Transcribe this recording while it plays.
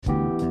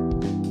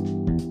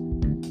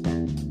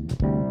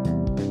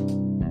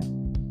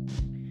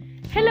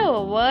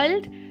Hello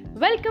world,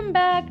 welcome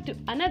back to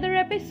another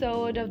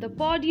episode of the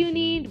Pod You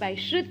Need by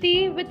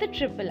Shruti with a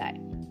triple I.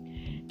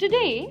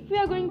 Today we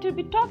are going to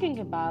be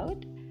talking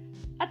about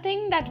a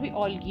thing that we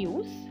all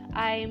use,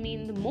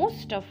 the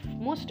most of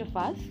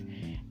us,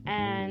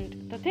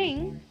 and the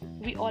thing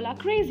we all are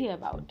crazy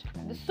about,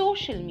 the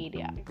social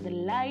media, the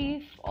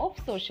life of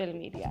social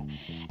media.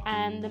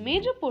 And the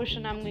major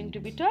portion I'm going to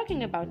be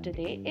talking about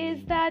today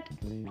is that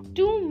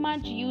too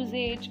much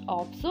usage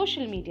of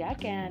social media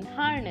can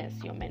harness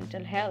your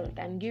mental health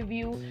and give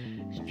you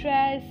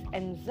stress,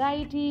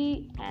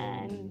 anxiety,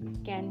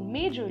 and can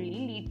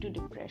majorly lead to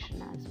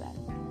depression as well.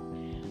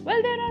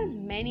 Well, there are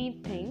many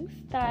things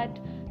that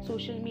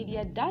social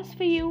media does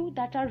for you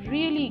that are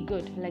really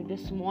good, like the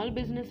small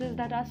businesses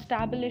that are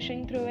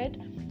establishing through it,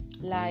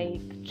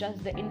 like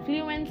just the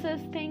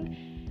influencers thing.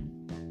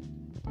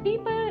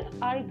 People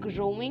are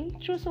growing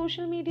through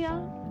social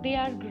media, they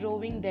are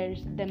growing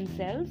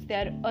themselves, they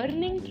are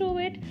earning through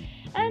it,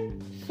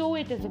 and so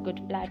it is a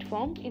good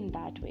platform in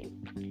that way.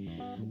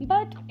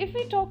 But if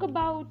we talk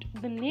about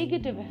the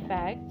negative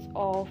effects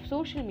of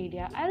social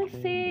media, I'll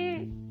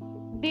say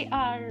they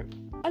are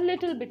a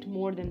little bit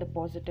more than the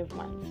positive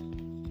ones,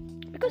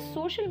 because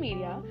social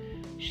media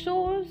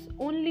shows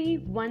only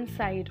one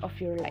side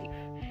of your life.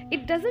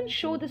 It doesn't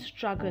show the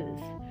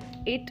struggles,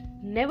 it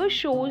never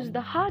shows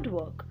the hard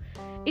work,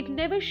 it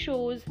never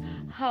shows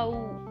how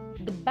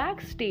the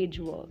backstage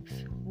works.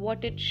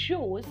 What it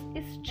shows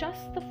is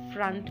just the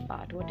front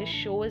part, what it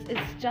shows is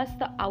just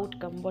the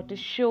outcome, what it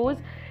shows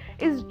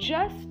is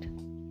just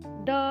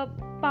the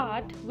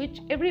part which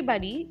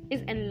everybody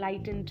is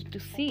enlightened to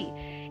see.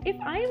 If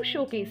I am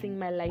showcasing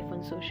my life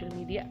on social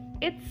media,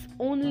 it's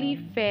only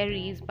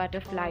fairies,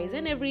 butterflies,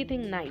 and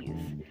everything nice.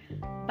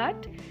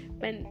 But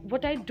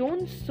what I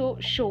don't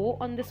show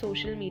on the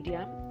social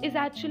media is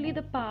actually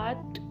the part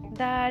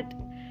that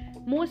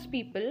most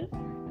people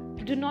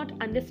do not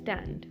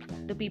understand.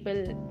 The people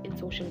in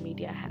social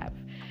media have.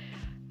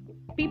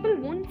 People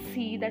won't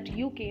see that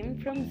you came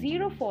from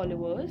 0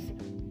 followers,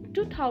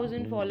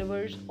 2,000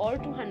 followers, or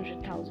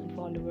 200,000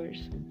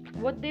 followers.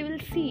 What they will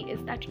see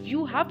is that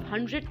you have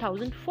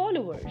 100,000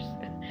 followers.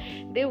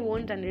 They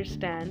won't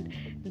understand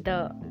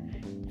the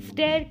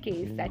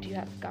staircase that you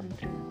have come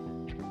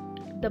through,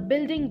 the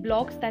building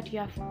blocks that you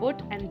have put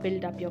and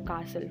build up your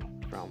castle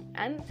from,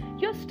 and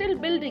you're still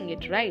building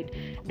it, right?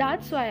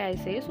 That's why I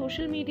say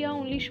social media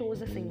only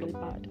shows a single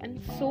part,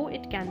 and so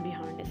it can be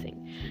harnessing.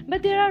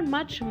 But there are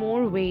much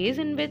more ways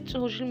in which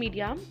social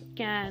media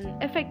can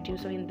affect you.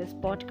 So in this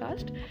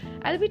podcast,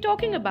 I'll be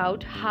talking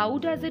about how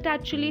does it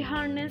actually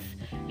harness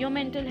your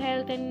mental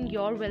health and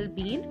your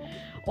well-being.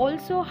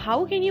 Also,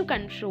 how can you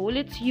control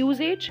its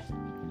usage,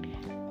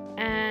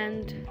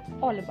 and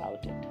all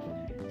about it.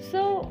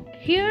 So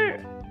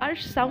here are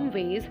some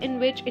ways in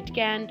which it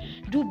can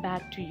do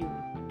bad to you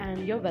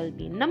and your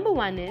well-being. Number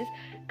one is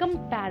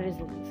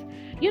comparisons.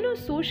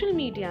 Social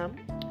media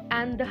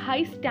and the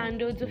high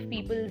standards of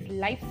people's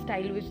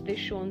lifestyle which they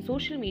show on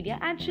social media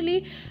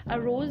actually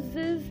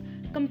arouses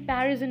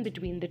comparison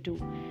between the two.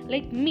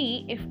 Like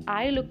me, if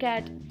I look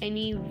at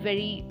any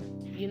very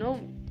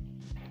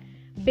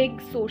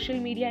big social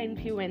media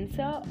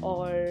influencer,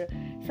 or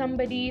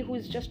somebody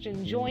who's just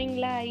enjoying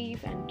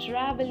life and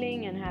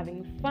traveling and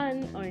having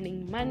fun,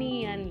 earning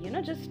money,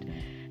 and just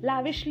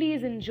lavishly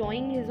is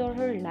enjoying his or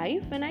her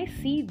life, when I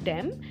see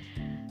them,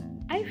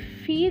 I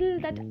feel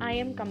that I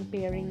am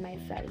comparing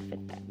myself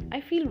with them. I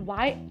feel,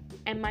 why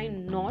am I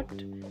not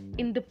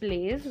in the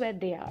place where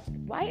they are?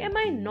 Why am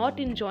I not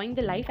enjoying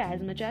the life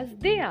as much as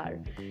they are?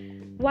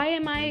 Why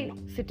am I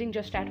sitting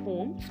just at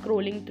home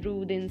scrolling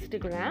through the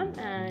Instagram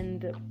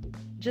and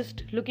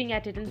just looking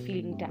at it and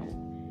feeling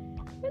down?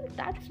 Well,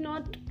 that's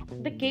not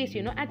the case,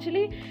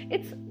 Actually,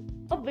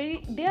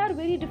 they are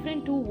very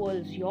different two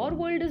worlds. Your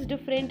world is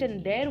different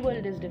and their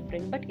world is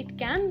different, but it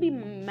can be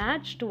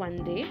matched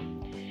one day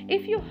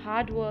if you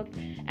hard work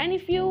and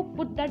if you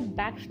put that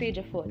backstage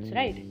efforts,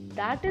 right?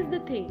 That is the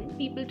thing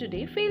people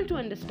today fail to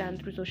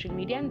understand through social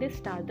media, and they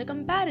start the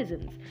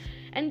comparisons,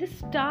 and they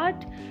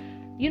start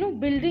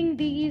building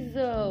these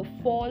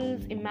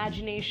false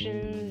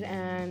imaginations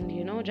and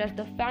just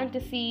the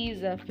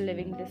fantasies of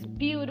living this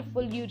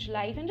beautiful huge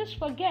life, and just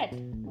forget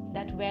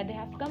that where they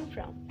have come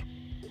from.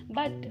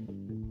 But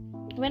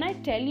when I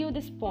tell you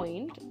this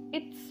point,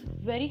 it's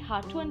very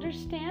hard to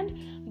understand,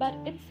 but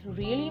it's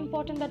really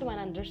important that one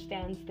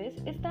understands this,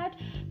 is that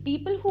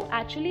people who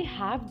actually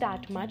have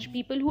that much,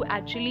 people who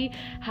actually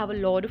have a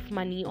lot of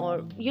money,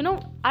 or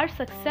are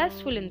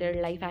successful in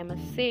their life, I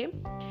must say,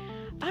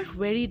 are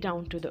very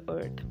down to the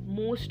earth.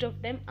 Most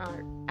of them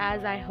are,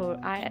 as I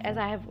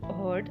have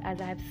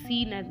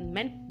seen and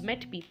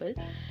met people,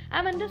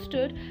 I've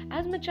understood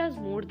as much as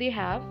more they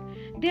have,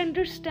 they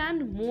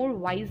understand more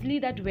wisely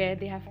that where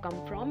they have come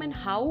from and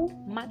how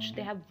much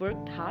they have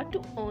worked hard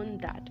to earn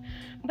that.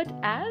 But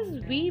as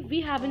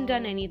we haven't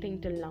done anything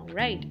till now,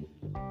 right?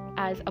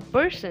 As a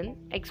person,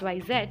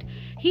 XYZ,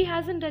 he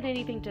hasn't done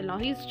anything till now.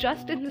 He's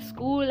just in the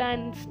school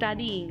and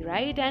studying,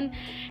 right? And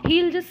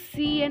he'll just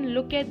see and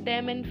look at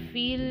them and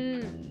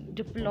feel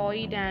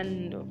deployed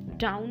and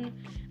down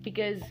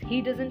because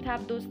he doesn't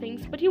have those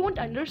things, but he won't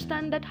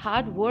understand that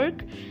hard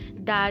work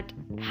that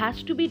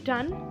has to be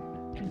done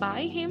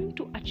by him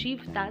to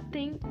achieve that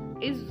thing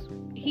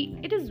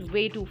it is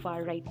way too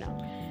far right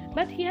now.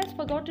 But he has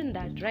forgotten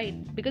that,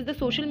 right? Because the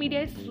social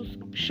media is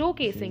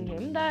showcasing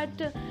him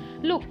that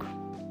look,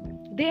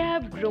 they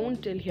have grown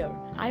till here,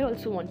 I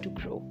also want to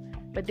grow.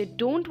 But they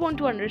don't want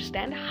to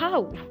understand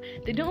how.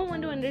 They don't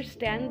want to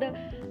understand the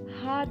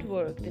hard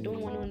work. They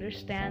don't want to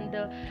understand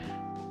the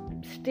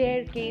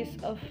staircase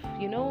of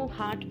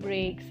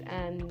heartbreaks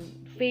and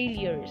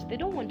failures. They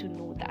don't want to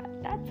know that.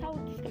 That's how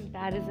this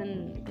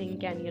comparison thing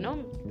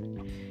can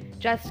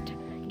just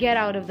get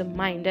out of the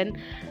mind.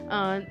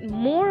 And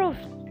more of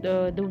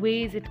the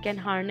ways it can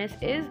harness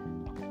is,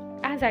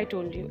 as I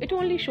told you, it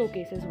only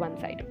showcases one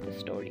side of the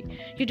story.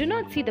 You do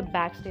not see the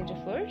backstage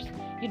affairs.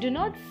 You do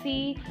not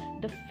see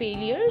the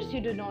failures.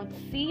 You do not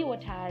see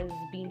what has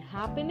been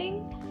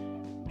happening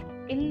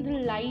in the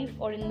life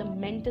or in the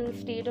mental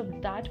state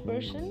of that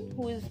person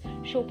who is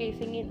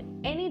showcasing in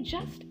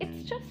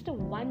it's just a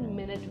 1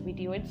 minute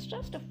video, it's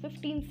just a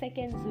 15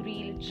 seconds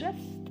reel, it's just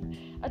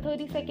a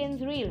 30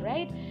 seconds reel,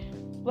 right?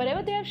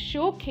 Whatever they have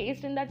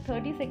showcased in that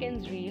 30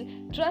 seconds reel,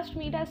 trust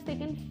me, it has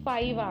taken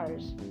 5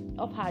 hours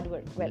of hard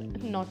work. Well,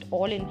 not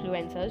all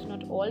influencers,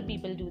 not all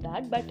people do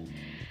that, but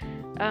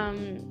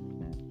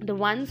the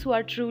ones who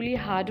are truly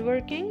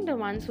hardworking, the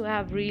ones who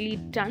have really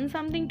done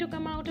something to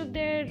come out of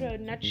their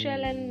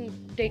nutshell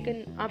and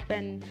taken up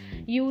and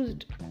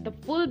used the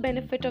full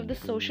benefit of the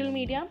social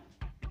media,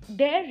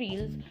 their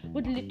reels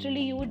would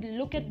literally, you would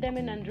look at them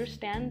and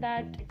understand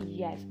that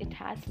yes, it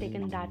has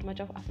taken that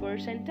much of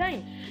efforts and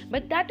time.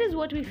 But that is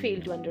what we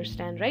fail to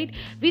understand, right?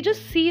 We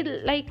just see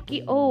like,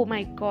 oh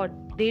my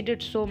god, they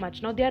did so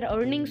much, now they are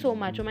earning so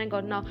much, oh my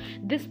god, now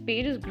this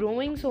page is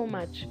growing so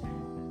much.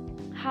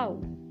 How?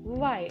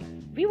 Why?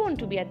 We want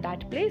to be at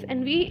that place,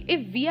 and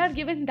if we are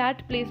given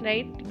that place,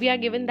 right, we are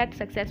given that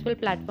successful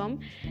platform,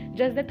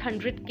 just that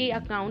 100k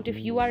account, if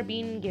you are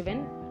being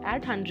given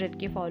at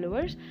 100k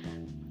followers,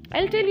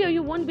 I'll tell you,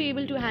 you won't be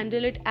able to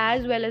handle it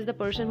as well as the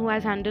person who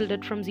has handled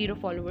it from 0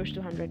 followers to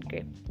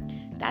 100k.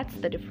 That's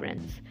the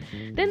difference.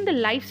 Then the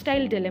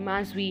lifestyle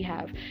dilemmas we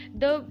have,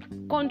 the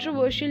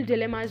controversial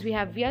dilemmas we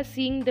have. We are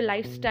seeing the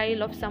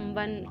lifestyle of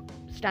someone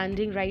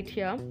standing right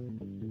here,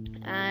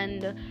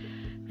 and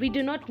we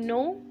do not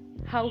know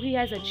how he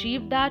has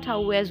achieved that,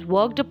 how he has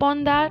worked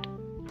upon that,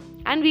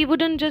 and we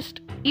wouldn't just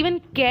even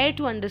care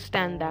to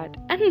understand that,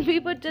 and we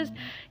would just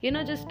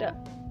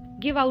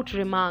give out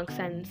remarks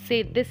and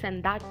say this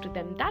and that to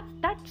them.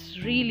 That's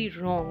really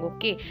wrong,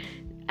 okay?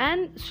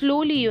 And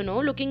slowly,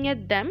 looking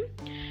at them,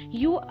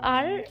 you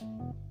are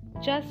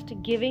just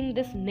giving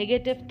this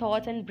negative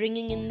thoughts and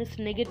bringing in this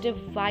negative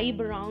vibe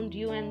around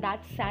you, and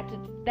that's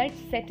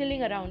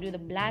settling around you. The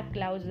black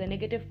clouds, the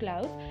negative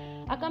clouds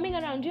are coming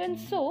around you, and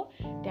so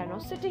they are now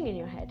sitting in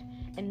your head,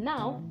 and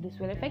now this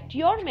will affect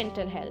your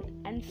mental health.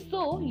 And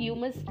so you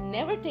must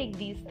never take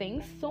these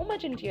things so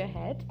much into your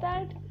head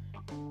that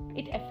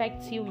it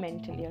affects you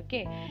mentally,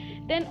 okay?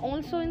 Then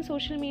also in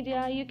social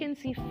media, you can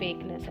see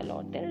fakeness a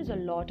lot. There is a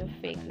lot of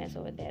fakeness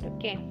over there,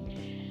 okay?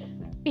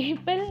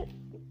 People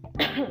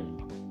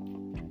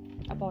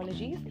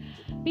apologies,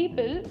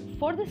 people,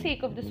 for the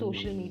sake of the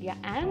social media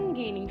and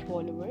gaining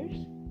followers,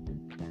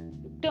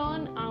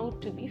 turn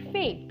out to be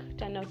fake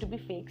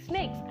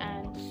snakes,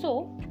 and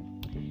so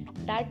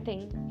that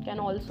thing can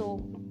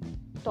also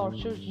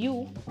torture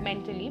you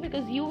mentally,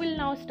 because you will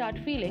now start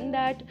feeling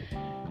that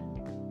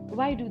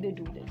why do they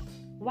do this?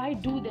 Why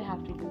do they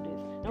have to do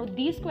this? Now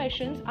these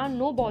questions are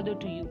no bother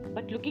to you,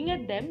 but looking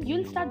at them,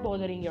 you'll start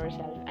bothering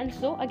yourself, and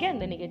so again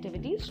the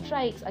negativity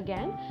strikes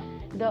again,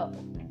 the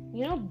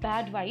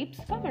bad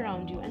vibes come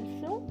around you,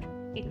 and so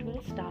it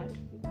will start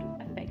to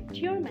affect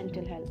your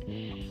mental health.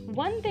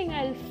 One thing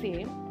I'll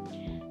say,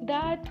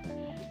 that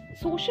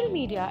social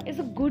media is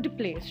a good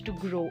place to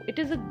grow. It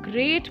is a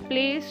great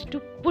place to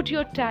put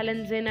your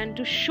talents in and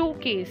to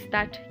showcase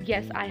that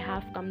yes, I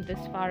have come this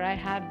far, I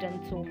have done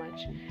so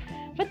much.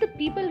 But the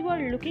people who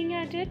are looking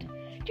at it,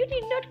 you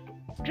need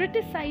not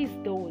criticize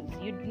those.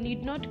 You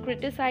need not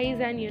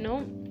criticize and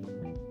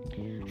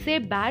say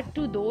bad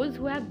to those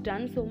who have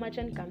done so much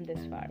and come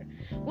this far.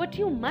 What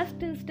you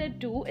must instead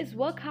do is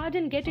work hard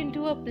and get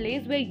into a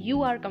place where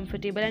you are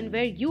comfortable and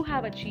where you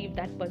have achieved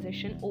that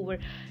position over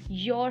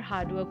your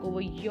hard work, over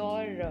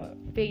your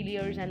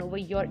failures, and over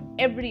your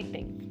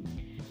everything.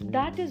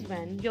 That is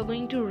when you're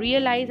going to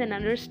realize and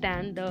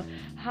understand the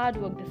hard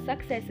work, the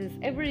successes,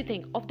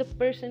 everything of the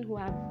person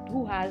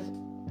who has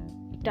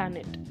done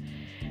it,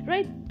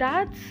 right?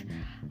 That's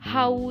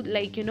how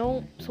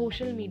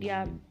social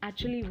media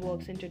actually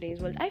works in today's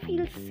world. I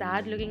feel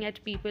sad looking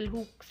at people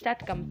who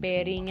start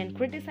comparing and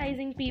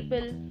criticizing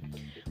people.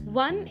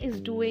 One is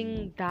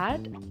doing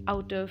that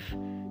out of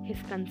his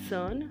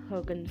concern,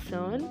 her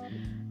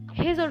concern,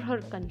 his or her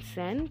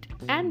consent,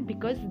 and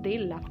because they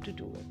love to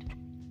do it.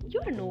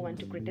 You are no one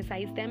to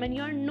criticize them, and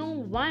you are no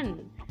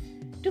one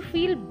to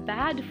feel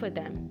bad for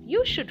them.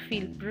 You should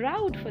feel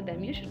proud for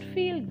them. You should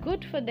feel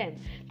good for them,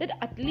 that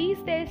at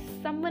least there's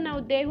someone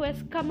out there who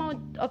has come out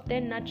of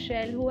their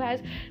nutshell, who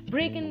has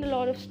broken a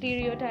lot of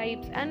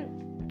stereotypes and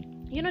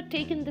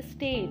taken the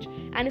stage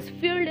and is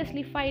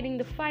fearlessly fighting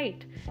the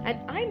fight. And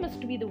I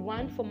must be the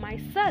one for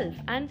myself,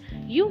 and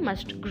you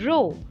must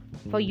grow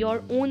for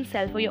your own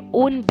self, for your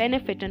own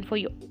benefit, and for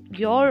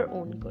your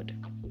own good.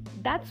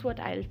 That's what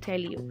I'll tell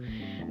you.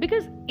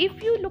 Because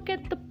if you look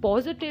at the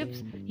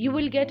positives, you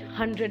will get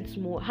 100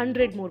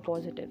 more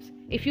positives.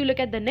 If you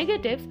look at the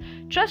negatives,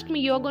 trust me,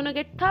 you're going to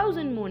get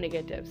 1,000 more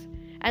negatives.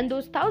 And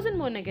those 1,000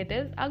 more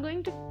negatives are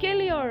going to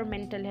kill your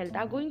mental health,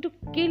 are going to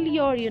kill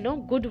your,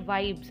 good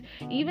vibes.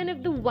 Even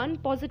if the one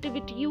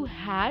positivity you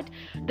had,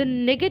 the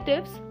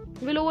negatives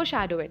will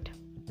overshadow it.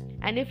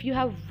 And if you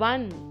have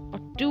 1 or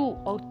 2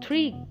 or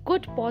 3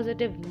 good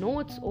positive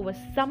notes over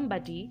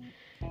somebody,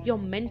 your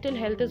mental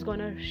health is going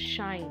to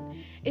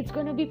shine. It's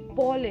going to be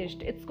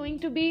polished. It's going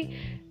to be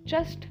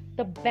just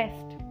the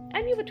best.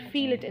 And you would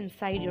feel it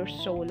inside your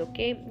soul,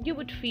 okay? You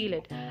would feel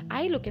it.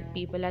 I look at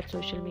people at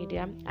social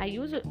media. I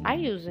use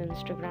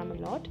Instagram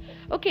a lot,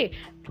 okay?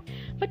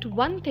 But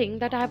one thing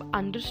that I have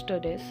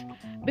understood is,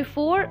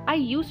 before I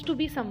used to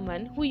be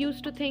someone who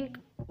used to think,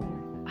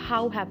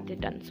 how have they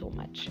done so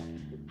much?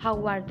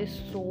 How are they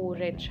so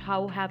rich?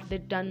 How have they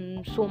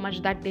done so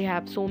much that they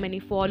have so many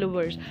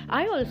followers?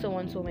 I also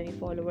want so many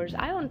followers.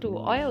 I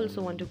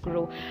also want to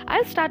grow.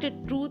 I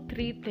started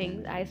 2-3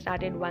 things. I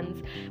started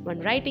one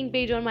writing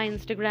page on my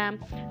Instagram.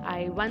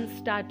 I once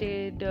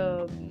started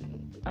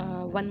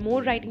one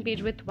more writing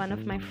page with one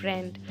of my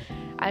friend.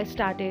 I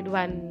started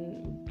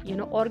one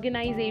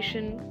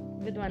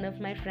organization with one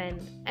of my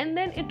friends, and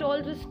then it all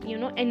just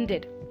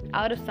ended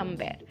out of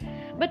somewhere.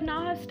 But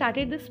now I've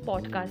started this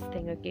podcast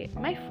thing, okay?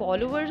 My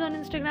followers on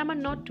Instagram are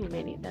not too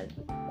many. They're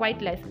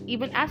quite less.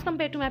 Even as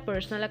compared to my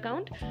personal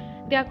account,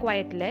 they are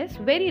quite less,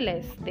 very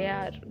less.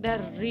 They're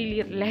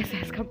really less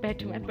as compared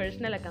to my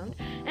personal account.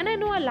 And I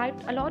know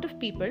a lot of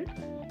people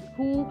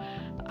who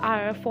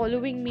are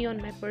following me on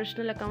my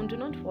personal account do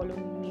not follow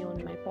me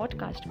on my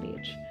podcast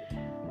page.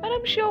 But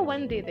I'm sure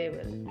one day they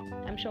will.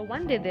 I'm sure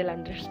one day they'll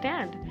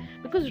understand.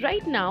 Because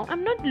right now,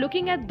 I'm not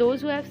looking at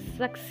those who have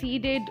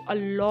succeeded a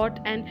lot,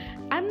 and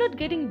I'm not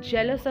getting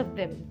jealous of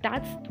them.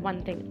 That's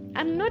one thing.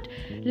 I'm not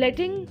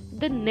letting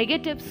the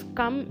negatives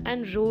come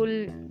and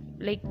roll,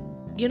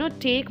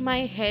 take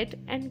my head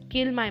and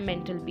kill my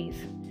mental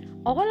peace.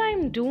 All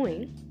I'm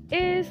doing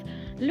is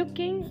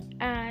looking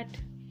at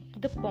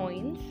the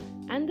points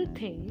and the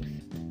things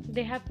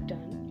they have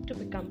done to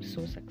become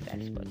so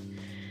successful.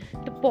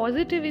 The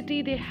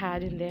positivity they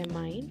had in their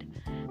mind,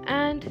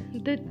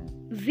 and the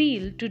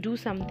zeal to do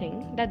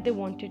something that they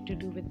wanted to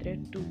do with their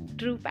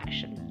true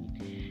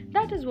passion.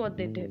 That is what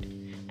they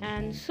did.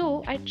 And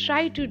so I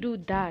try to do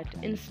that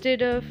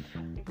instead of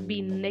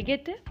being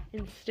negative,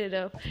 instead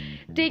of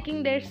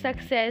taking their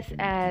success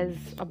as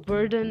a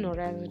burden or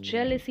as a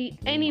jealousy.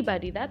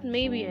 That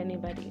may be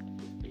anybody.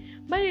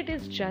 But it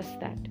is just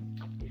that.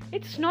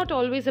 It's not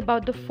always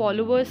about the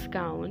followers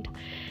count.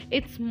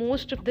 It's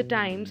most of the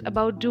times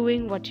about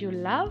doing what you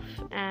love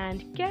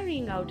and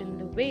carrying out in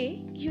the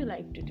way you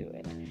like to do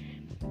it.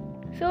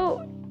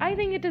 So I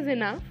think it is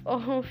enough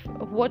of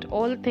what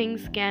all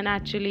things can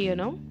actually,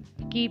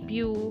 keep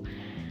you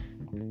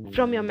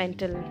from your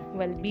mental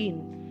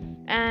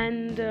well-being.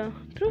 And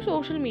through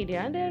social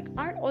media, there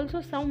are also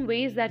some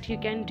ways that you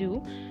can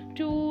do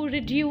to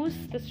reduce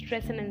the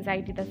stress and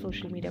anxiety that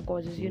social media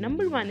causes you.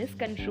 Number 1 is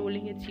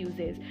controlling its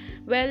usage.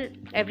 Well,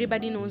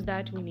 everybody knows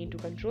that we need to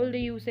control the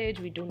usage.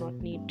 We do not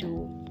need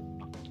to,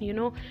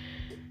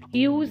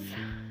 use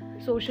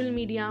social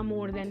media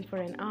more than for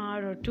an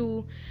hour or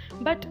 2.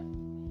 But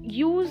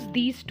use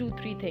these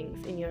 2-3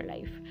 things in your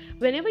life.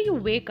 Whenever you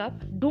wake up,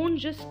 don't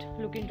just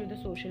look into the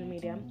social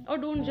media, or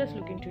don't just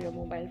look into your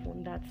mobile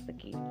phone. That's the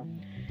key.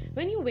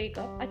 When you wake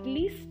up, at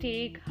least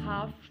take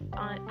half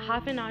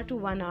an hour to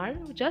 1 hour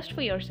just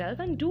for yourself,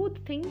 and do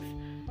things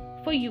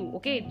for you,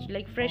 okay?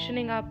 Like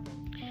freshening up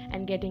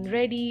and getting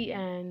ready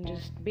and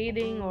just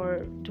bathing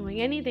or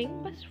doing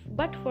anything.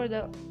 But for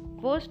the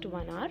first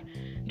 1 hour,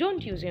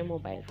 don't use your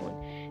mobile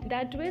phone.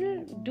 That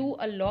will do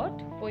a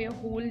lot for your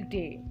whole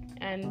day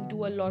and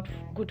do a lot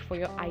good for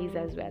your eyes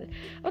as well.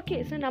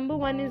 Okay, so number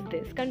 1 is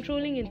this,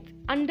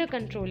 under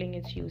controlling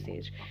its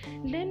usage.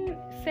 Then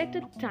set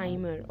a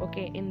timer.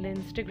 Okay, in the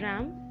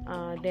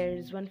Instagram, there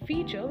is one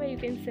feature where you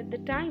can set the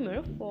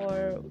timer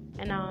for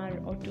an hour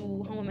or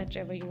 2, how much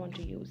ever you want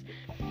to use.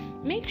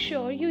 Make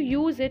sure you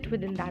use it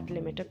within that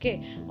limit,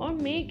 okay? Or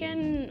make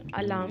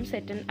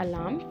set an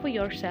alarm for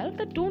yourself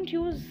that don't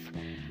use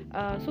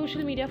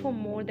social media for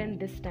more than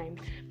this time.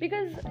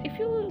 Because if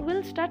you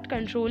will start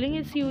controlling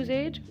its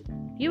usage,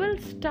 you will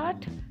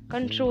start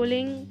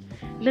controlling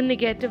the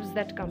negatives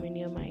that come in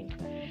your mind.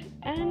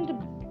 And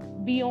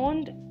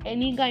beyond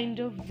any kind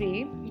of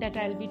way that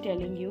I'll be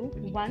telling you,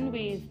 one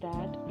way is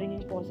that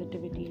bringing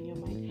positivity in your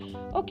mind.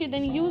 Okay,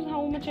 then use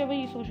how much ever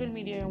social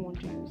media you want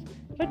to use,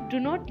 but do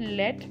not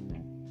let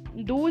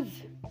those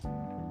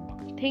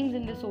things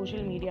in the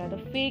social media, the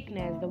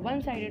fakeness, the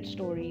one-sided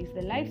stories,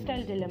 the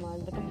lifestyle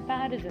dilemmas, the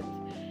comparisons.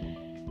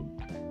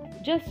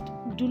 Just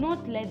do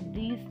not let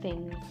these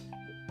things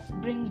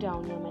bring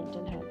down your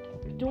mental health.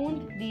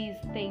 Don't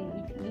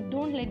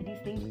let these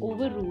things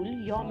overrule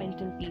your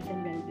mental peace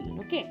and well-being.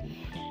 Okay,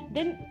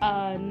 then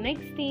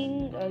next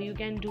thing you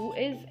can do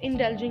is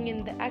indulging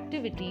in the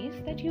activities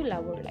that you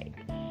love or like.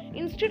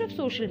 Instead of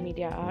social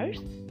media hours,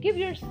 give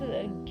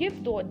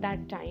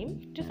that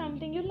time to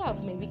something you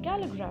love. Maybe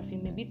calligraphy,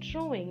 maybe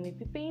drawing,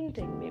 maybe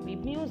painting, maybe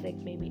music,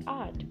 maybe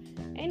art,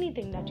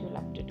 anything that you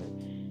love to do.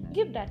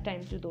 Give that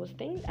time to those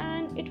things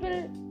and it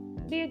will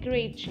be a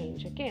great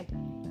change. Okay,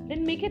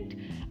 then make it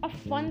a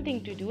fun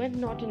thing to do and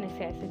not a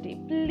necessity.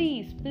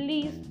 Please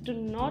do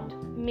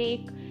not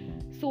make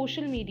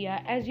social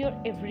media as your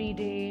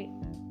everyday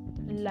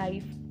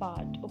life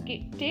part.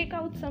 Okay, take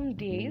out some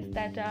days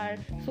that are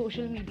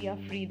social media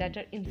free, that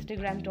are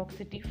Instagram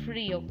toxicity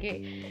free.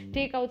 Okay,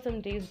 take out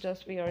some days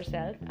just for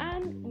yourself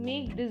and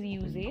make this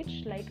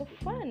usage like a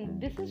fun.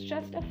 This is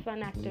just a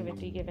fun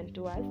activity given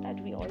to us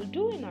that we all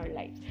do in our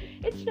lives.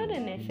 It's not a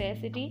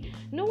necessity.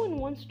 No one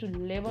wants to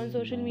live on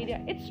social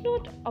media. It's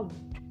not a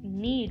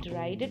need,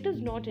 right? It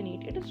is not a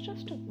need. It is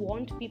just a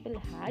want people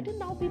had and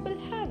now people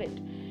have it.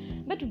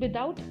 But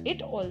without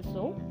it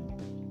also,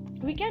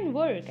 we can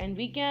work and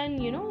we can,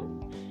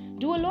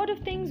 do a lot of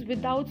things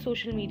without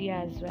social media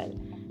as well.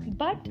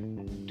 But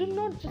do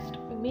not just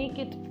make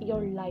it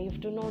your life.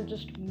 Do not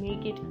just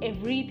make it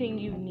everything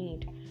you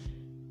need.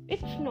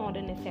 It's not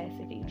a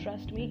necessity.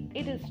 Trust me,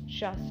 it is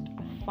just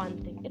a fun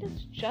thing. It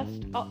is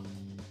just a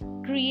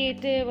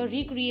creative or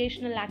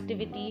recreational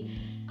activity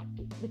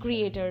the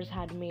creators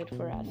had made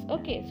for us.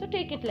 Okay, so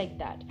take it like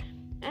that.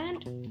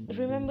 And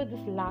remember this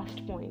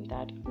last point,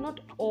 that not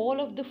all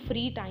of the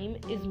free time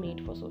is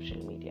made for social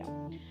media.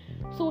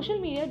 Social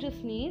media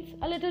just needs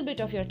a little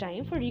bit of your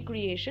time for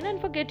recreation and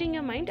for getting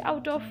your mind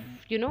out of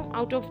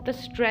the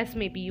stress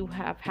maybe you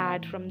have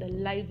had from the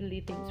lively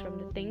things, from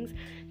the things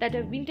that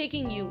have been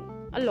taking you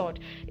a lot.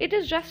 It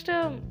is just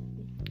a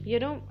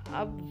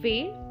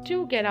way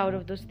to get out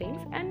of those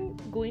things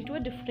and go into a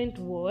different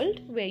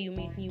world where you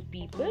meet new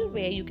people,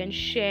 where you can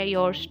share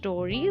your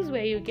stories,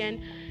 where you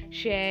can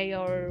share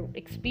your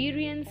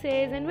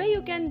experiences, and where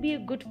you can be a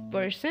good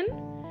person,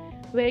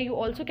 where you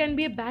also can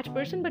be a bad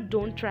person, but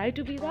don't try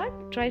to be that.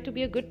 Try to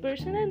be a good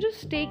person and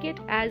just take it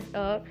as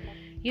a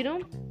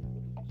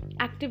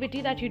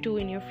activity that you do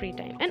in your free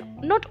time.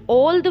 And not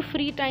all the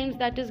free times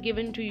that is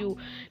given to you,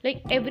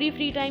 like every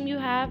free time you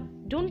have,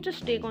 don't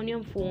just take on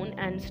your phone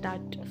and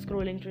start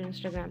scrolling through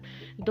Instagram.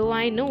 Though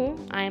I know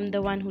I am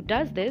the one who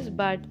does this,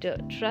 but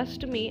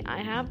trust me,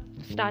 I have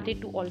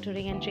started to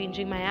altering and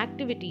changing my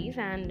activities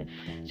and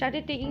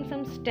started taking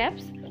some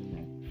steps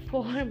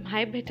for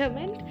my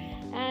betterment,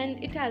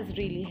 and it has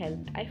really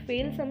helped. I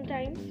fail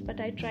sometimes, but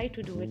I try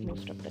to do it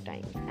most of the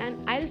time,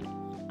 and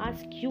I'll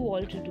ask you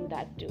all to do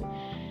that too.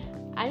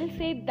 I'll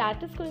say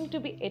that is going to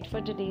be it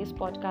for today's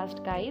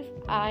podcast, guys.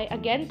 I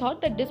again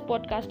thought that this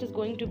podcast is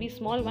going to be a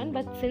small one,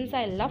 but since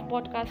I love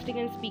podcasting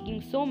and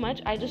speaking so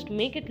much, I just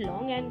make it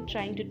long and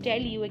trying to tell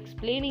you,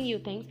 explaining you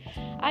things.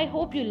 I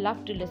hope you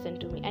love to listen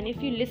to me, and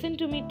if you listen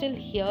to me till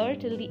here,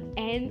 till the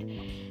end,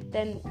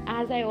 then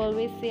as I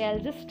always say, I'll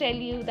just tell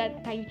you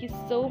that thank you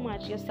so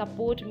much. Your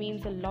support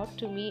means a lot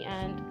to me,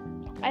 and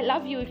I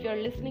love you. If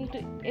you're listening to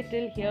it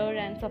till here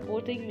and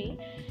supporting me,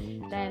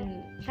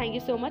 then thank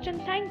you so much.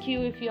 And thank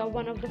you if you're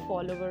one of the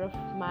follower of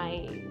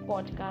my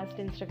podcast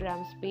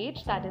Instagram's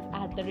page, that is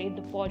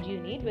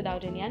 @thepodunit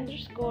without any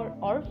underscore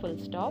or full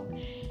stop.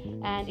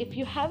 And if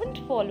you haven't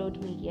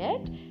followed me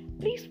yet,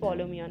 please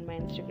follow me on my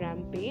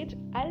Instagram page.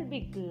 I'll be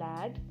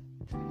glad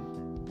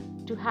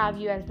to have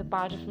you as the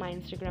part of my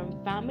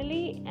Instagram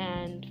family.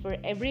 And for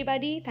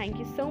everybody, thank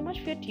you so much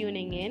for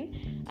tuning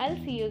in. I'll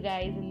see you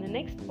guys in the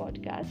next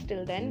podcast.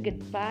 Till then,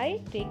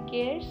 goodbye, take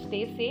care,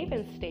 stay safe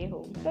and stay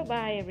home. Bye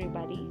bye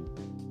everybody.